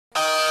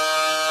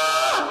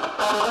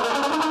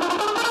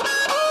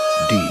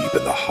Deep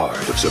in the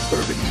heart of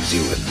suburban New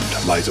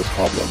Zealand lies a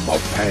problem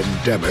of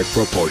pandemic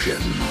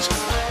proportions.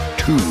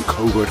 2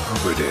 covert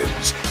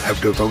operatives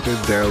have devoted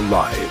their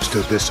lives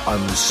to this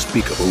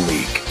unspeakable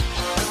leak.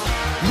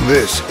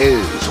 This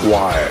is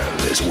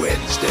Wireless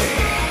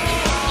Wednesday.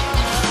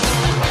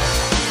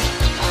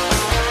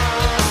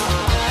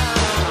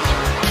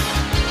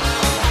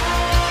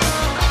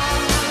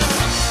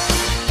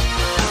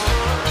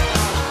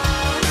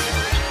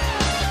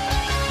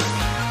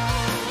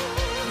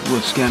 We're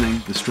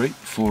scanning the street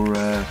for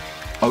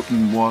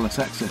open wireless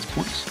access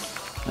points,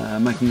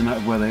 making a note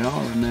of where they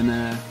are, and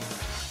then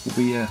we'll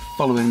be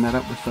following that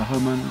up with the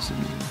homeowners in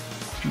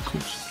due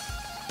course.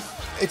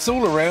 It's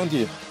all around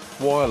you,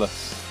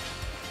 wireless,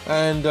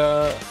 and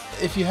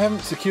if you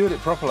haven't secured it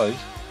properly,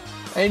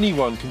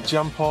 anyone can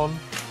jump on.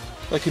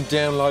 They can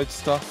download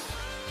stuff.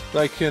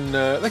 They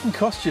can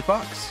cost you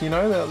bucks. You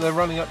know, they're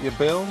running up your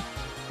bill.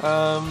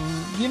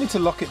 You need to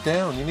lock it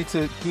down. You need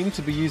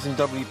to be using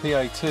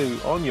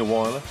WPA2 on your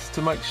wireless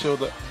to make sure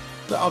that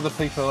other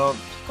people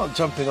aren't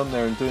jumping on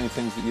there and doing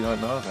things that you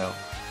don't know about.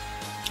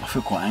 I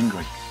feel quite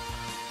angry.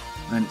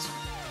 I mean,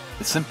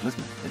 it's simple, isn't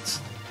it?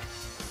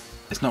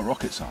 It's not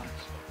rocket science.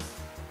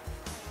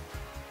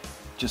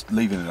 Just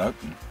leaving it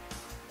open.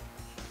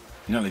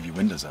 You don't leave your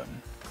windows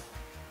open.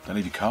 Don't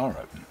leave your car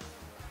open.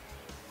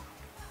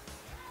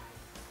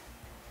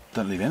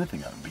 Don't leave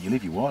anything open, but you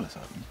leave your wireless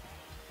open.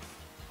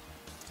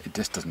 It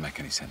just doesn't make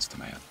any sense to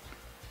me.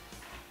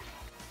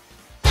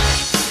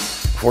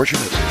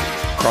 Fortunately,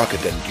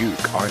 Crockett and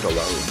Duke aren't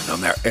alone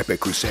on their epic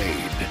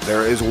crusade.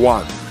 There is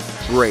one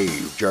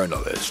brave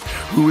journalist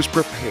who is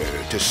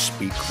prepared to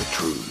speak the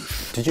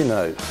truth. Did you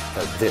know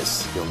that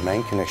this, your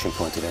main connection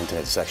point to the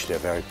internet, is actually a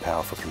very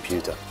powerful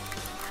computer?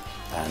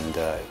 And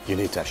you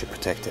need to actually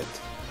protect it.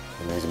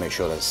 You need to make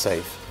sure that it's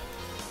safe,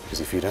 because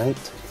if you don't,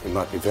 it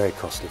might be very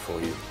costly for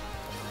you.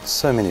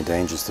 So many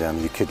dangers there. I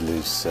mean, you could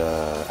lose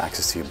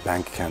access to your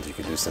bank account, you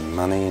could lose some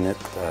money in it,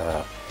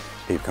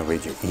 people can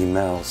read your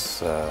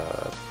emails,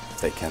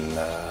 they can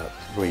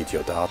read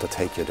your data,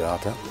 take your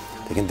data,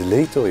 they can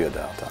delete all your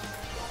data.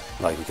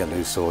 Like you can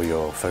lose all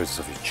your photos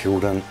of your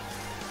children,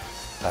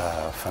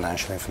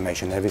 financial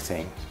information,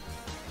 everything.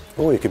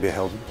 Or you could be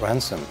held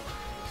ransom.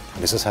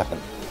 And this has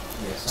happened.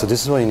 So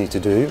this is what you need to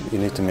do. You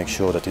need to make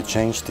sure that you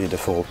change the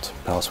default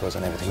passwords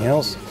and everything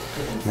else.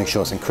 Make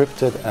sure it's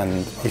encrypted,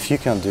 and if you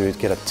can't do it,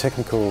 get a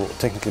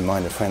technically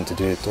minded friend to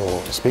do it,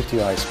 or speak to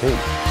your ISP.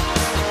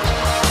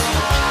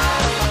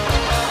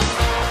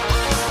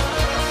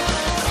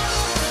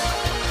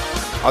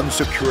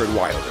 Unsecured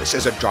wireless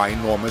is a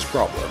ginormous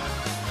problem,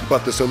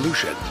 but the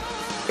solution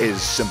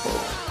is simple.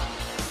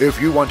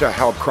 If you want to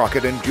help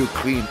Crockett and Duke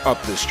clean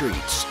up the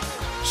streets,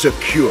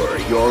 secure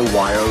your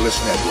wireless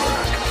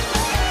network.